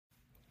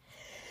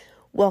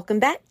Welcome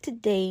back to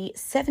day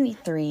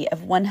 73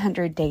 of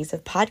 100 Days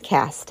of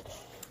Podcast.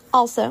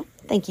 Also,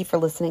 thank you for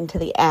listening to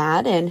the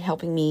ad and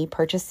helping me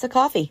purchase a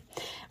coffee.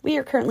 We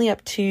are currently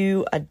up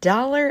to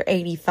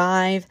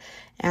 $1.85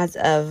 as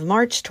of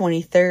March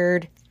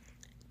 23rd,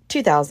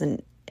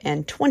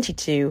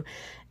 2022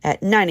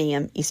 at 9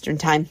 a.m. Eastern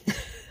Time.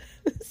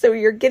 So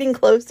you're getting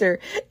closer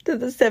to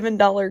the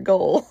 $7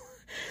 goal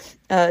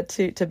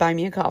to buy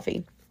me a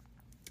coffee.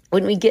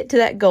 When we get to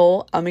that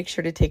goal, I'll make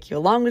sure to take you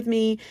along with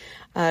me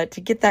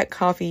to get that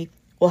coffee.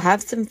 We'll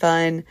have some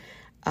fun.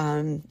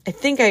 I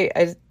think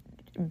I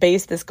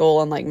based this goal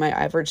on like my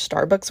average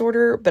Starbucks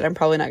order, but I'm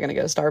probably not going to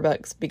go to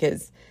Starbucks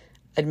because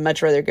I'd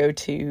much rather go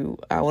to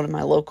one of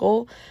my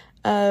local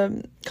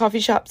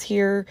coffee shops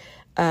here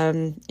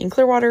in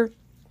Clearwater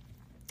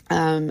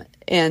and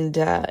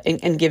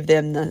give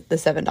them the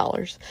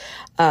 $7.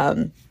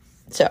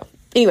 So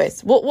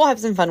anyways, we'll have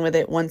some fun with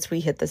it once we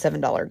hit the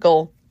 $7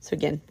 goal. So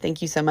again,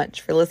 thank you so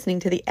much for listening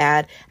to the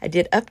ad. I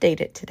did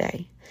update it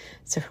today.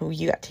 So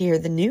you got to hear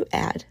the new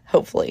ad,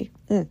 hopefully.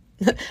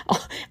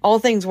 All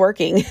things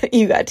working,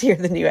 you got to hear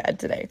the new ad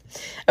today.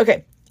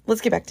 Okay, let's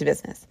get back to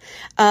business.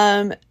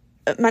 My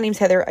name's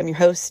Heather. I'm your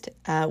host.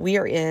 We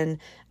are in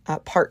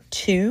part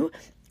 2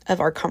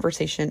 of our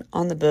conversation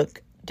on the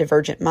book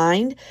Divergent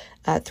Mind,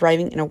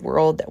 Thriving in a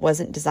World That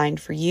Wasn't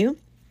Designed for You.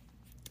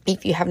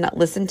 If you have not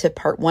listened to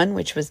part 1,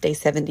 which was day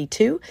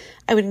 72,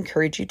 I would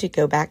encourage you to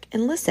go back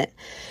and listen.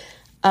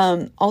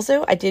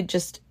 Also, I did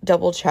just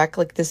double check,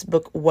 like this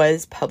book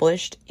was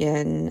published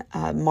in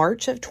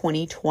March of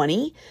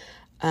 2020.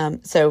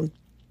 So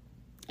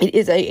it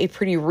is a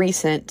pretty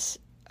recent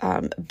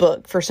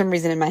book. For some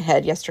reason in my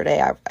head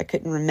yesterday, I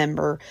couldn't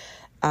remember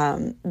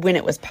when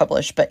it was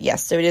published, but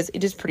yes, so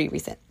it is pretty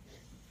recent.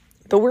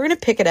 But we're going to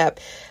pick it up.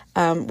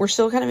 We're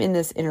still kind of in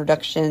this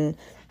introduction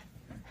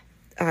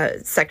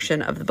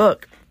section of the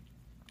book.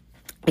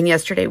 And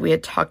yesterday we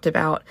had talked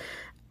about,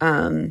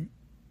 a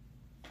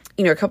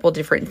couple of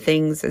different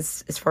things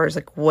as far as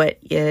like what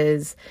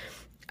is,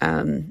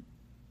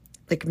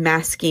 like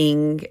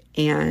masking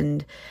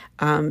and,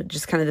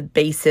 just kind of the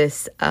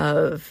basis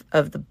of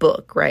the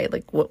book, right?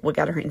 Like what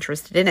got her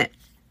interested in it.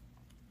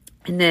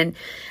 And then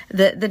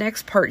the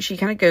next part, she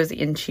kind of goes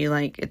into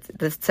like,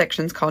 the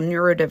section's called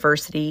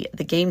Neurodiversity,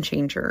 the Game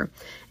Changer.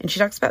 And she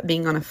talks about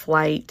being on a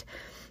flight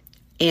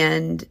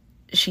and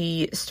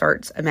she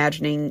starts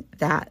imagining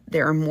that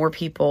there are more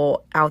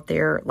people out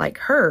there like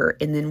her.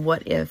 And then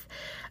what if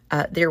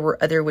there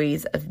were other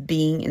ways of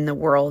being in the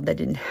world that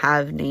didn't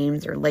have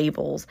names or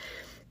labels?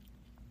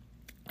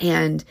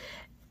 And,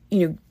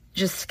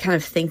 just kind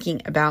of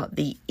thinking about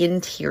the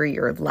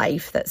interior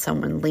life that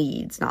someone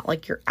leads, not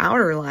like your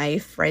outer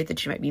life, right,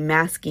 that you might be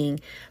masking,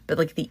 but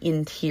like the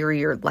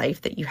interior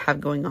life that you have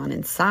going on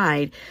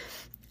inside,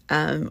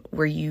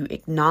 where you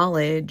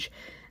acknowledge,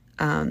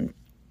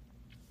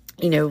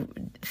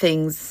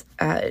 things,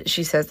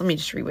 she says, let me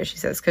just read what she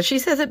says, because she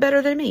says it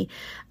better than me.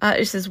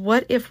 It says,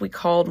 what if we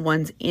called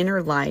one's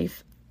inner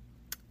life,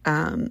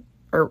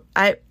 or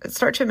I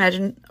start to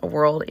imagine a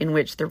world in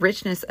which the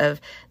richness of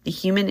the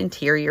human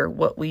interior,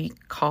 what we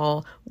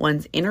call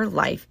one's inner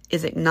life,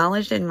 is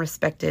acknowledged and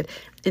respected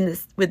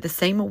with the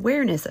same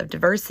awareness of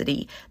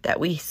diversity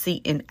that we see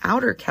in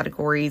outer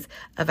categories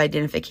of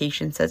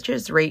identification, such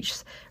as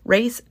race,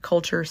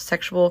 culture,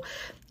 sexual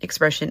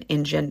expression,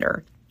 and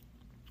gender.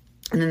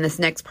 And then this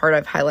next part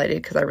I've highlighted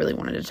because I really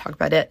wanted to talk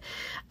about it.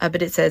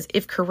 But it says,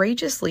 if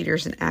courageous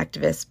leaders and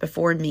activists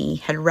before me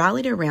had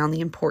rallied around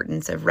the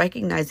importance of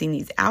recognizing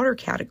these outer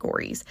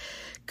categories,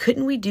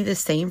 couldn't we do the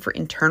same for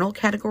internal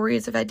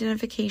categories of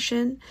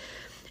identification?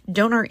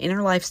 Don't our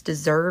inner lives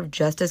deserve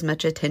just as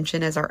much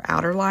attention as our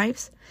outer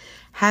lives?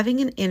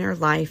 Having an inner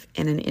life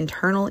and an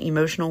internal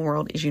emotional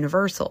world is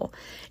universal.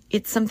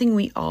 It's something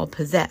we all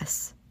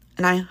possess.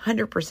 And I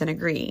 100%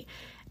 agree.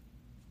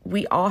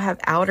 We all have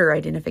outer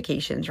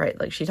identifications, right?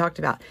 Like she talked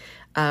about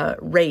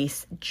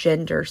race,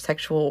 gender,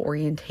 sexual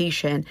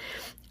orientation,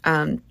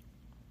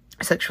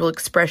 sexual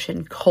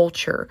expression,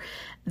 culture.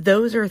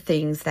 Those are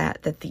things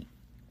that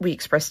we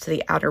express to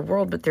the outer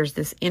world, but there's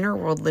this inner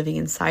world living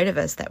inside of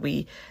us that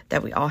we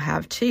all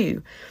have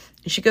too.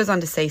 And she goes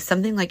on to say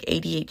something like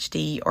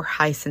ADHD or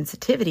high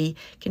sensitivity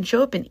can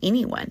show up in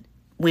anyone,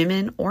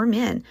 women or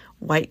men,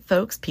 white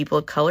folks, people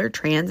of color,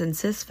 trans and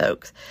cis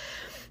folks.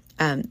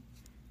 Then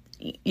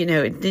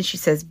she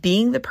says,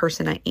 being the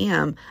person I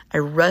am, I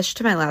rushed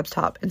to my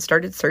laptop and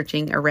started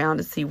searching around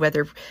to see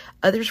whether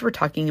others were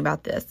talking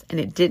about this. And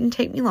it didn't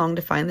take me long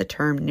to find the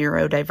term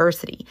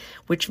neurodiversity,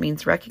 which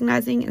means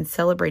recognizing and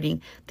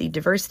celebrating the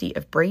diversity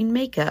of brain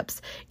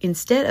makeups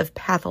instead of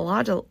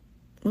pathological,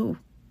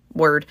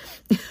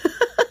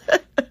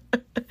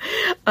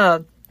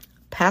 I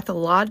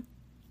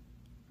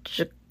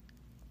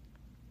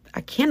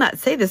cannot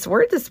say this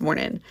word this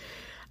morning.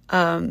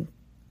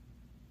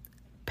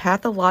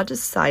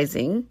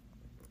 Pathologizing,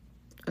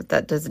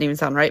 that doesn't even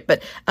sound right,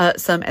 but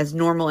some as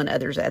normal and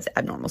others as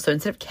abnormal. So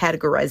instead of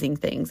categorizing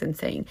things and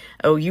saying,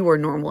 oh, you are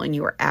normal and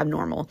you are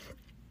abnormal,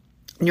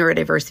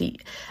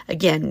 Neurodiversity,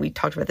 again, we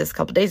talked about this a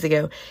couple days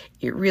ago,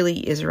 it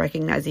really is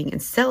recognizing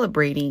and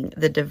celebrating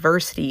the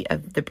diversity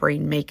of the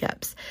brain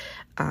makeups.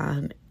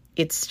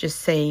 It's just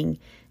saying,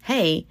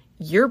 hey,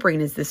 your brain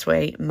is this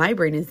way, my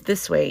brain is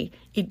this way.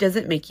 It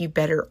doesn't make you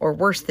better or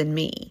worse than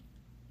me.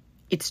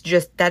 It's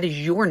just, that is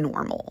your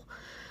normal.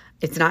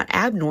 It's not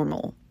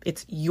abnormal.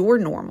 It's your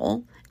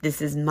normal.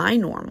 This is my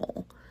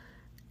normal.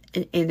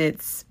 And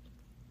it's,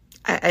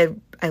 I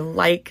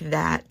like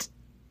that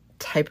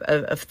type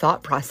of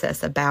thought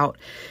process about,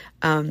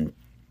 when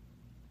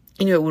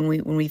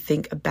we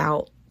think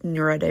about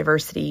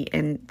neurodiversity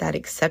and that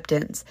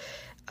acceptance,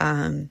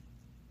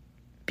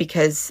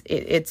 because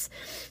it's,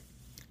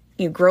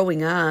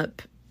 growing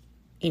up,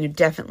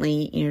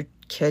 definitely,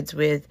 kids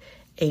with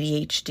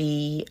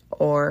ADHD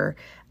or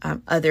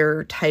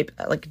other type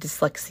like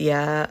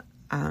dyslexia,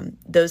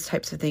 those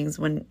types of things.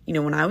 When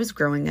I was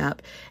growing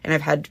up, and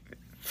I've had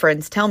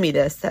friends tell me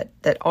this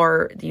that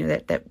are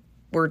that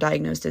were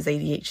diagnosed as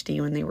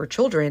ADHD when they were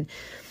children.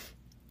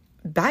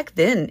 Back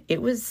then,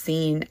 it was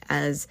seen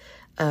as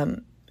a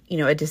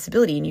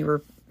disability, and you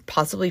were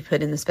possibly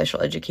put in the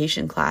special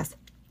education class.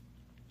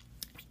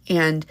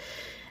 And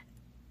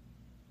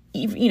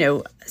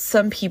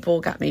some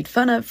people got made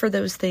fun of for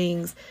those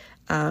things.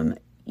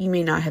 You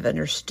may not have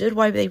understood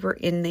why they were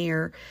in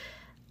there.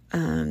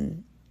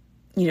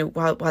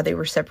 While they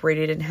were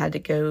separated and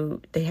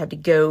they had to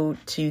go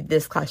to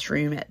this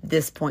classroom at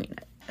this point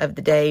of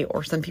the day,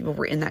 or some people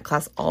were in that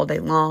class all day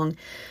long.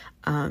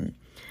 And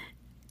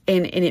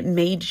it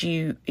made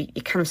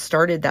it kind of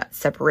started that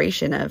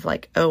separation of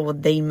like, oh, well,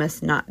 they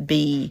must not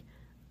be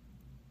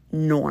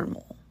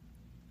normal,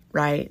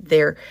 right?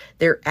 They're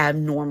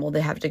abnormal.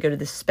 They have to go to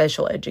the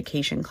special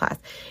education class.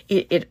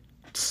 It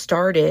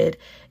started,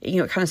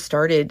 it kind of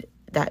started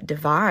that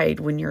divide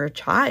when you're a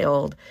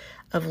child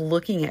of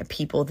looking at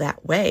people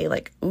that way.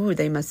 Like, ooh,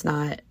 they must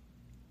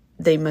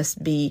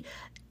be,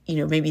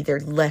 maybe they're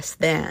less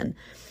than.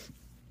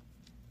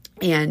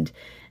 And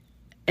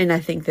I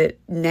think that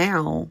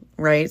now,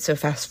 right? So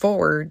fast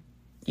forward,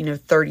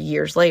 30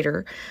 years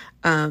later,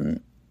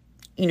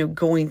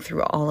 going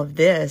through all of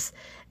this,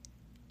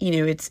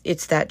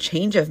 it's that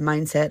change of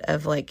mindset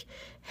of like,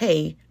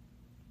 hey,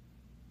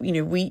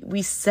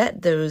 we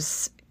set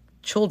those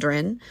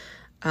children,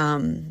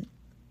 set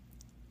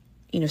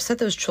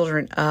those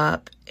children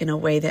up in a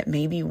way that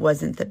maybe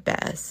wasn't the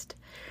best,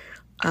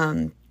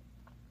 in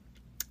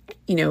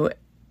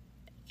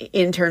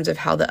terms of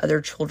how the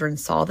other children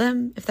saw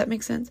them, if that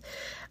makes sense.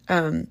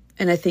 And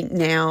I think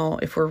now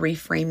if we're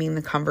reframing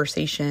the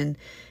conversation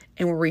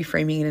and we're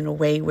reframing it in a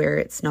way where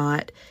it's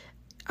not,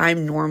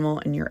 I'm normal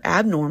and you're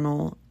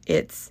abnormal,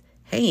 it's,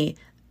 hey,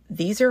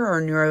 these are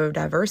our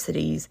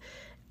neurodiversities.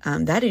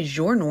 That is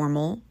your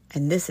normal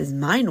and this is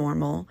my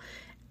normal.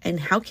 And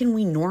how can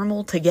we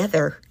normal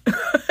together?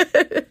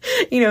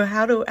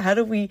 How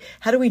do we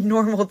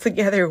normal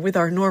together with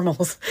our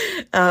normals?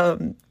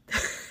 And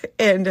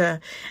I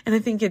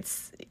think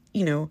it's,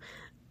 I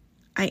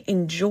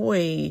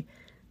enjoy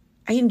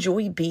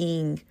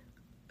being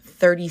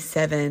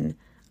 37,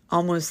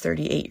 almost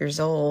 38 years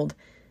old,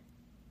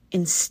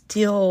 and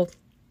still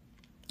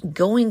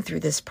going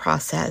through this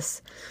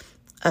process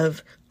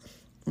of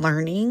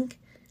learning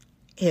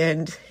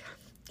and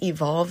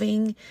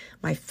evolving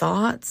my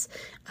thoughts,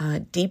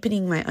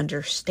 deepening my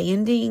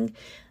understanding,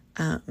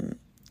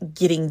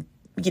 getting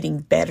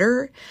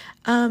better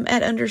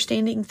at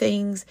understanding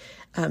things,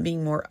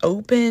 being more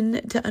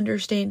open to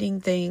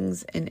understanding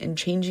things and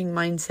changing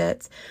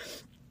mindsets.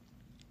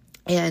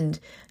 And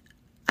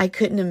I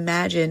couldn't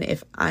imagine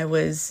if I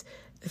was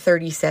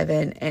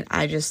 37 and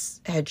I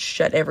just had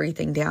shut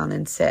everything down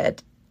and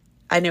said,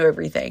 I know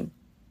everything.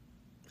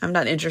 I'm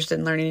not interested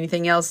in learning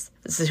anything else.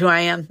 This is who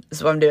I am. This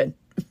is what I'm doing.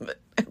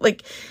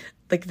 like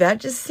that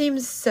just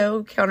seems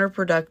so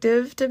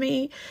counterproductive to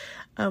me.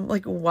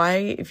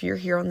 Why, if you're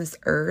here on this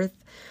earth,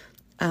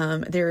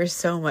 there is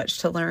so much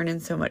to learn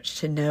and so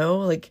much to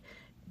know.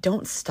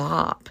 Don't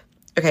stop.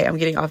 Okay, I'm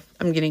getting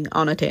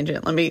on a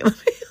tangent. Let me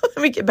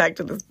get back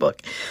to this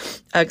book,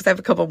 because I have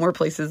a couple more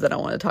places that I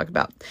want to talk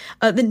about.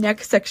 The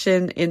next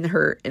section and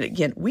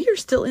again, we are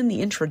still in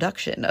the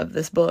introduction of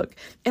this book,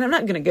 and I'm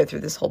not going to go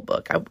through this whole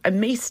book. I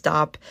may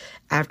stop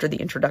after the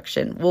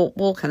introduction.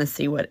 We'll kind of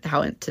see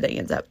how today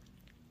ends up.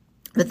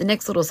 But the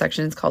next little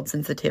section is called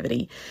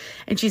sensitivity.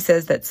 And she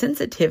says that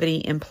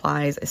sensitivity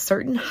implies a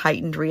certain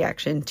heightened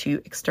reaction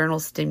to external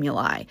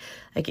stimuli,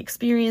 like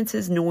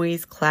experiences,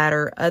 noise,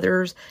 clatter,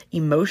 others,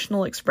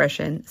 emotional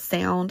expression,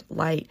 sound,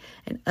 light,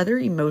 and other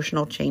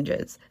environmental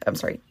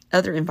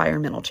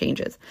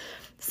changes.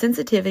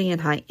 Sensitivity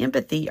and high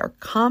empathy are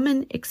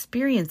common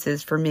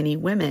experiences for many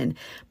women,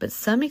 but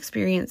some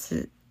experience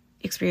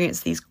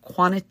these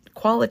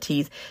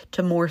qualities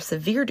to more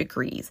severe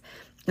degrees,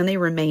 and they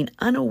remain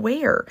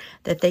unaware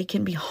that they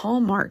can be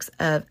hallmarks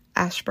of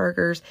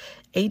Asperger's,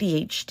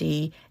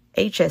 ADHD,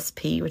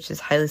 HSP, which is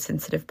highly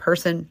sensitive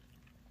person,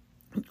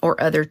 or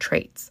other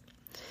traits.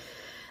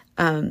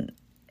 And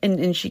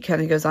she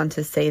kind of goes on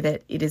to say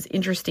that it is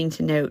interesting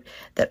to note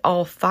that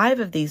all 5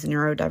 of these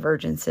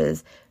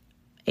neurodivergences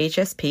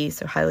HSP,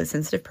 so highly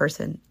sensitive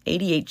person,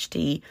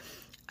 ADHD,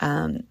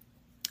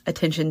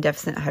 attention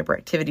deficit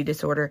hyperactivity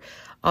disorder,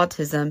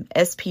 autism,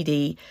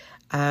 SPD,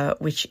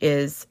 which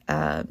is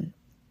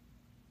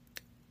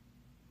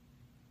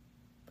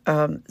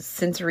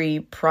sensory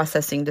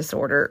processing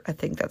disorder. I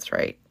think that's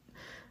right.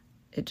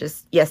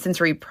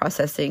 Sensory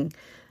processing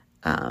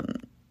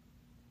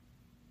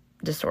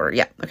disorder.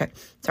 Yeah, okay.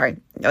 Sorry,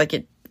 like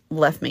it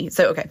left me.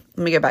 So, okay,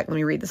 let me go back. Let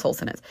me read this whole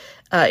sentence.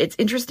 It's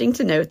interesting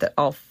to note that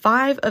all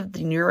 5 of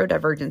the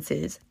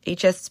neurodivergencies,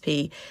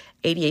 HSP,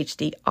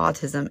 ADHD,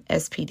 autism,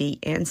 SPD,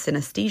 and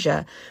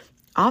synesthesia,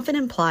 often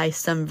imply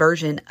some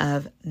version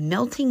of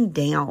melting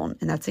down,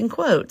 and that's in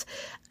quotes,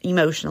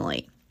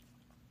 emotionally.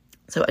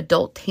 So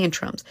adult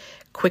tantrums,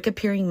 quick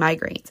appearing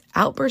migraines,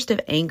 outburst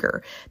of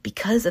anger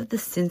because of the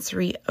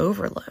sensory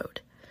overload.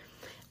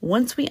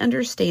 Once we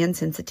understand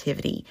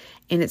sensitivity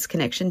and its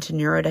connection to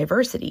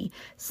neurodiversity,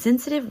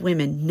 sensitive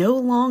women no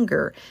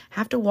longer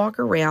have to walk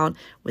around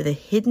with a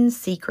hidden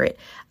secret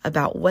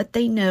about what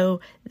they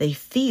know they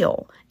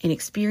feel and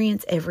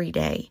experience every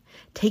day,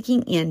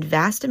 taking in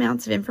vast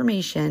amounts of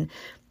information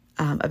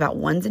about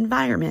one's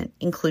environment,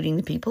 including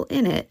the people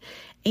in it,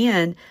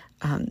 and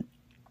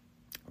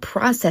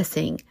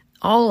processing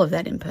all of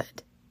that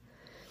input.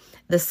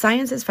 The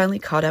science has finally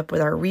caught up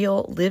with our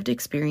real lived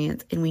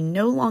experience, and we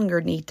no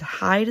longer need to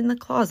hide in the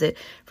closet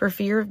for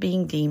fear of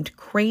being deemed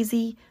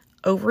crazy,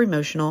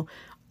 over-emotional,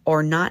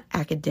 or not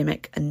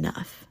academic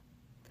enough.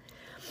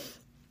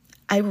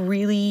 I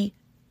really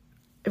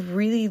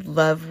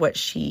love what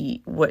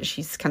she's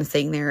kind of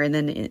saying there. And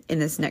then in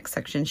this next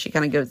section, she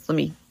kind of goes, let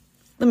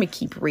me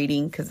keep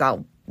reading because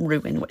I'll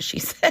ruin what she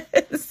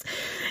says.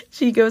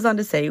 She goes on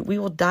to say, we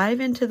will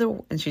dive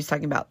into and she's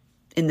talking about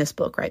in this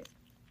book, right?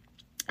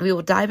 We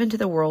will dive into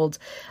the worlds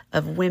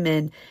of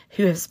women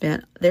who have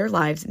spent their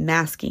lives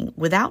masking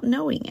without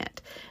knowing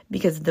it,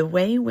 because the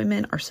way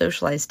women are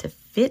socialized to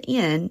fit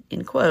in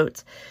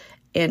quotes,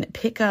 and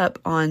pick up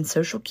on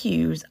social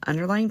cues,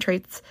 underlying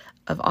traits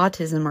of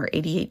autism or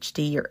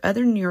ADHD or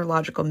other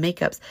neurological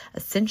makeups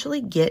essentially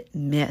get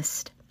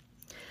missed.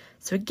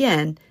 So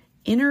again,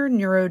 inner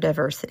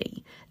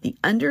neurodiversity, the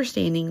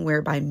understanding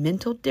whereby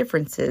mental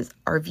differences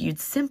are viewed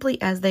simply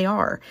as they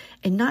are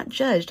and not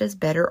judged as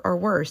better or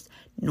worse,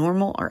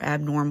 normal or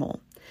abnormal.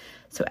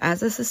 So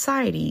as a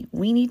society,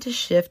 we need a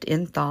shift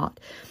in thought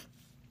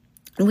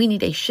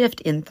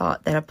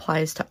that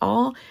applies to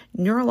all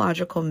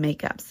neurological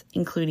makeups,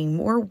 including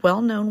more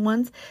well-known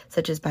ones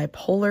such as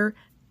bipolar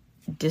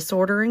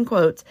disorder in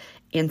quotes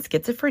and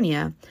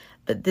schizophrenia.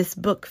 But this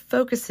book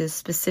focuses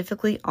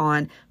specifically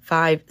on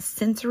 5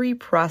 sensory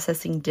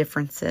processing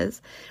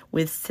differences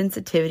with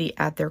sensitivity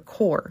at their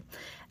core.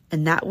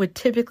 And that would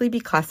typically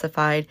be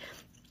classified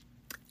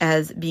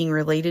as being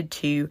related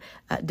to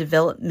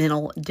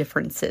developmental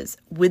differences,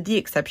 with the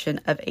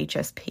exception of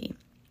HSP.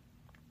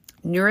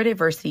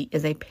 Neurodiversity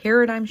is a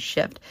paradigm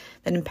shift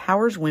that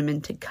empowers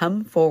women to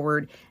come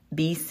forward,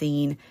 be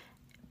seen,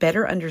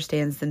 better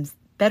understand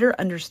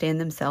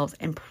themselves,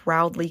 and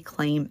proudly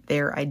claim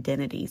their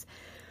identities.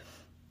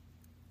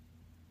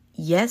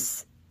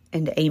 Yes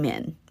and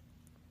amen.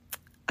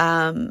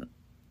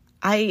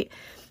 I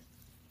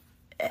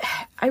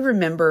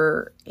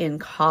remember in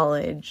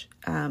college,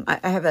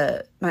 my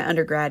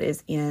undergrad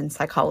is in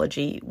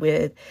psychology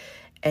with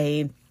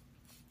a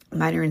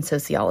minor in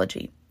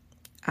sociology.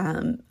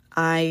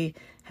 I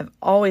have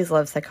always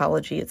loved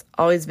psychology. It's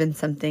always been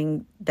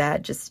something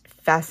that just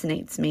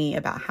fascinates me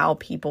about how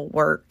people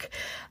work,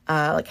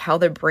 like how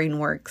their brain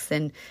works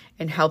and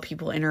how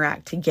people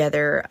interact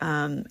together.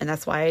 And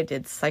that's why I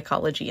did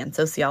psychology and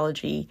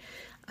sociology.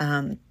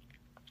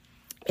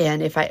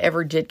 And if I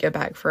ever did go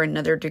back for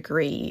another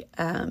degree,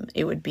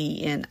 it would be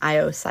in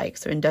IO Psych,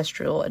 so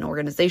industrial and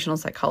organizational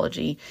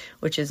psychology,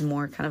 which is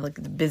more kind of like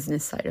the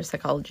business side of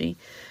psychology.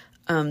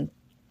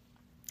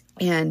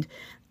 And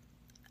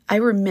I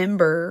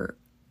remember,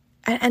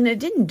 and it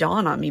didn't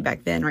dawn on me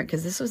back then, right?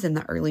 Because this was in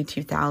the early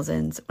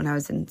 2000s when I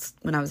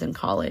was in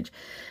college.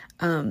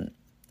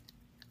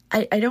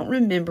 I don't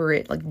remember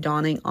it like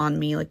dawning on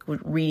me, like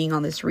reading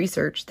on this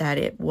research, that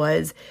it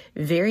was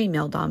very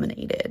male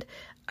dominated.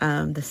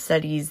 The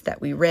studies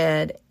that we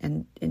read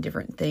and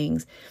different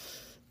things,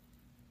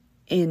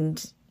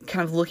 and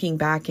kind of looking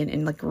back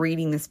and like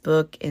reading this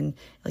book, and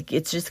like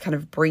it's just kind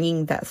of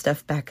bringing that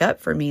stuff back up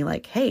for me.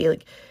 Like, hey,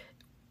 like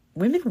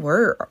women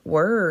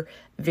were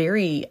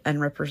very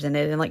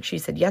unrepresented, and like she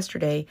said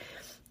yesterday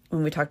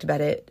when we talked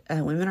about it,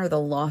 women are the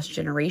lost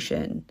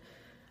generation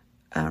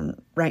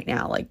right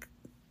now. Like,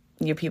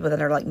 you know, people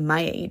that are like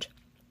my age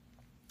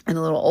and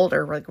a little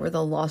older, we're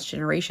the lost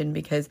generation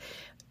because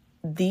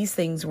these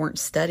things weren't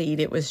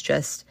studied. It was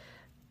just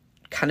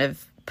kind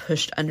of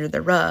pushed under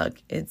the rug.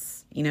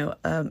 It's, you know,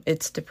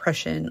 it's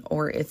depression,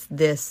 or it's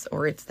this,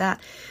 or it's that.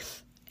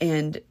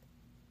 And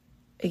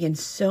again,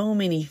 so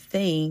many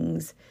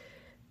things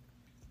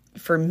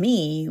for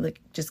me,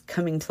 like just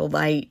coming to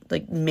light,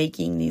 like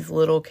making these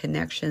little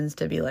connections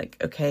to be like,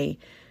 okay,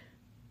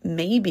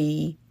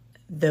 maybe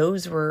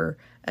those were,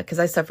 because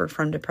I suffered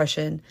from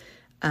depression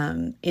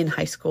in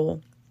high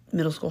school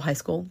middle school, high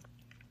school.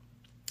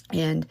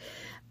 And,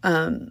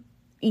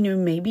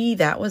 maybe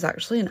that was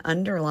actually an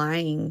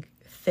underlying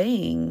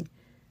thing,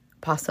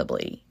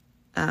 possibly.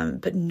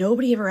 But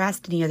nobody ever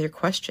asked any other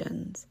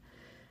questions.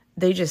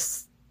 They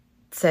just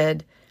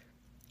said,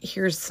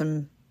 here's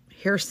some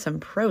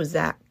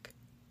Prozac,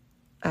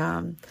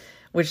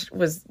 which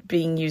was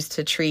being used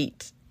to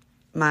treat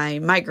my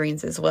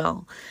migraines as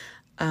well.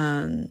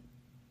 And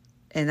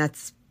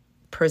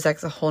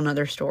Prozac's a whole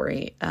nother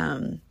story.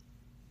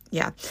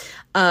 Yeah.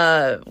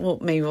 Well,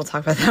 maybe we'll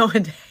talk about that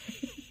one day.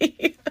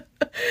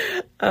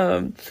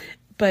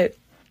 But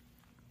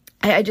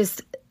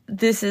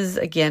this is,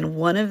 again,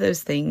 one of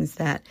those things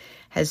that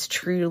has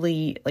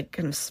truly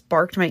kind of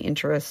sparked my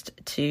interest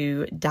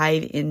to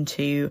dive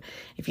into.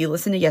 If you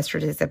listen to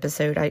yesterday's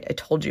episode, I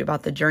told you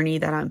about the journey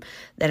that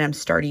I'm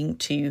starting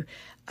to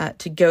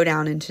go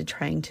down into,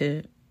 trying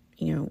to,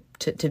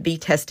 to be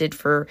tested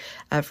for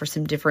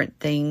some different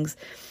things.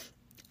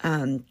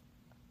 And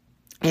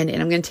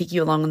I'm going to take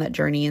you along on that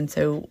journey. And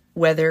so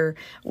whether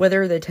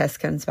the test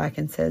comes back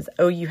and says,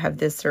 oh, you have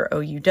this, or,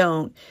 oh, you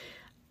don't,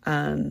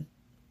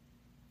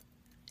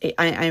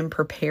 I'm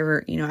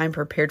prepared, I'm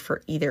prepared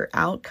for either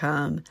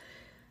outcome,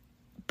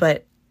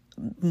 but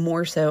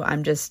more so,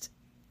 I'm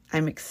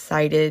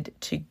excited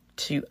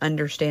to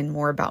understand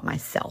more about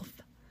myself.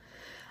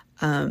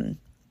 I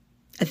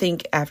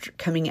think after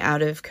coming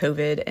out of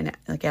COVID and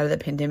out of the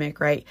pandemic,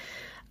 right?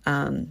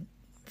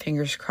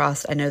 Fingers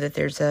crossed. I know that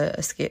there's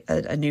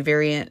a new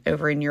variant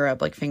over in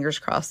Europe, fingers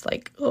crossed,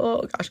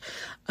 oh gosh,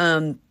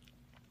 that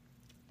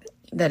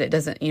it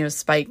doesn't,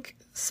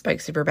 spike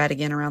super bad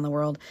again around the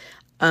world.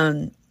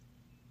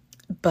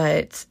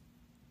 But,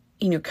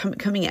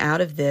 coming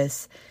out of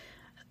this,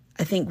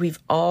 I think we've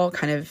all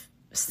kind of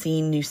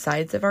seen new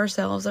sides of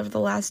ourselves over the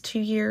last 2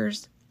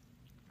 years.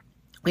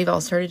 We've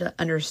all started to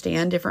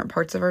understand different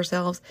parts of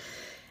ourselves.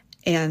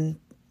 And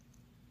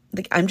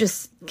I'm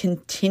just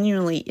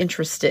continually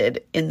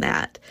interested in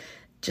that,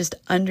 just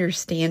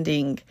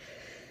understanding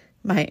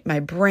my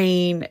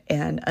brain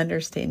and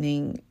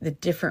understanding the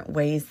different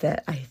ways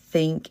that I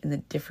think and the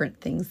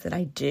different things that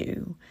I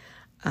do.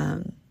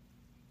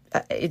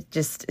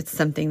 It's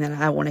something that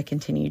I want to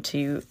continue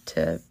to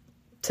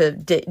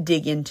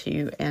dig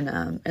into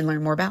and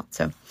learn more about.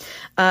 So,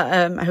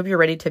 I hope you're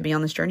ready to be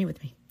on this journey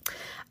with me.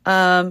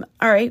 All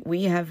right.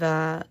 We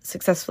have,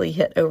 successfully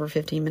hit over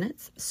 15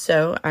 minutes.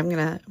 So I'm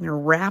going to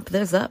wrap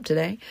this up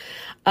today.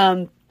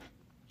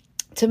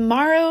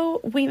 Tomorrow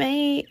I'm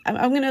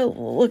going to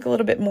look a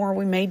little bit more.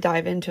 We may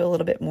dive into a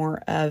little bit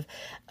more of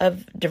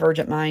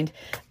Divergent Mind,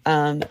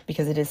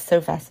 because it is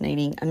so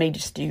fascinating. I may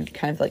just do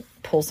kind of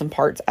pull some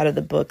parts out of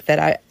the book that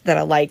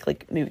I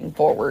like moving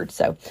forward.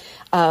 So,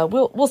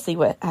 we'll see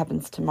what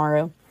happens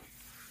tomorrow.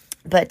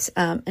 But,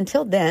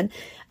 until then,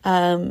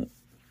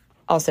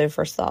 also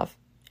first off,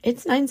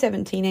 it's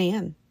 9:17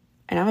 a.m.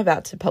 and I'm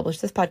about to publish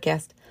this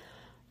podcast.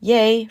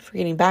 Yay for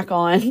getting back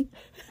on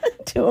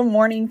to a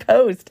morning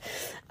post.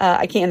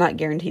 I cannot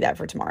guarantee that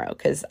for tomorrow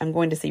because I'm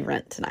going to see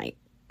Rent tonight.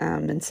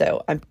 And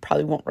so I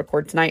probably won't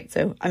record tonight.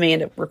 So I may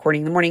end up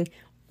recording in the morning.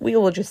 We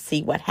will just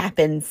see what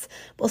happens.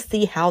 We'll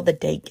see how the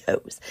day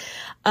goes.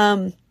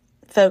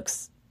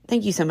 Folks,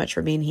 thank you so much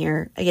for being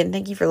here. Again,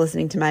 thank you for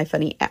listening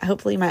to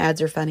hopefully my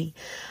ads are funny.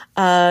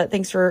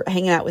 Thanks for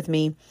hanging out with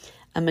me.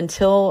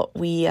 Until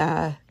we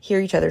hear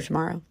each other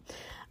tomorrow,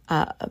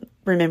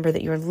 remember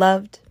that you're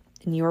loved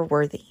and you are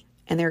worthy.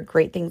 And there are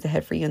great things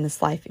ahead for you in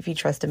this life if you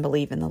trust and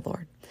believe in the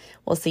Lord.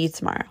 We'll see you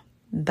tomorrow.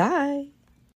 Bye.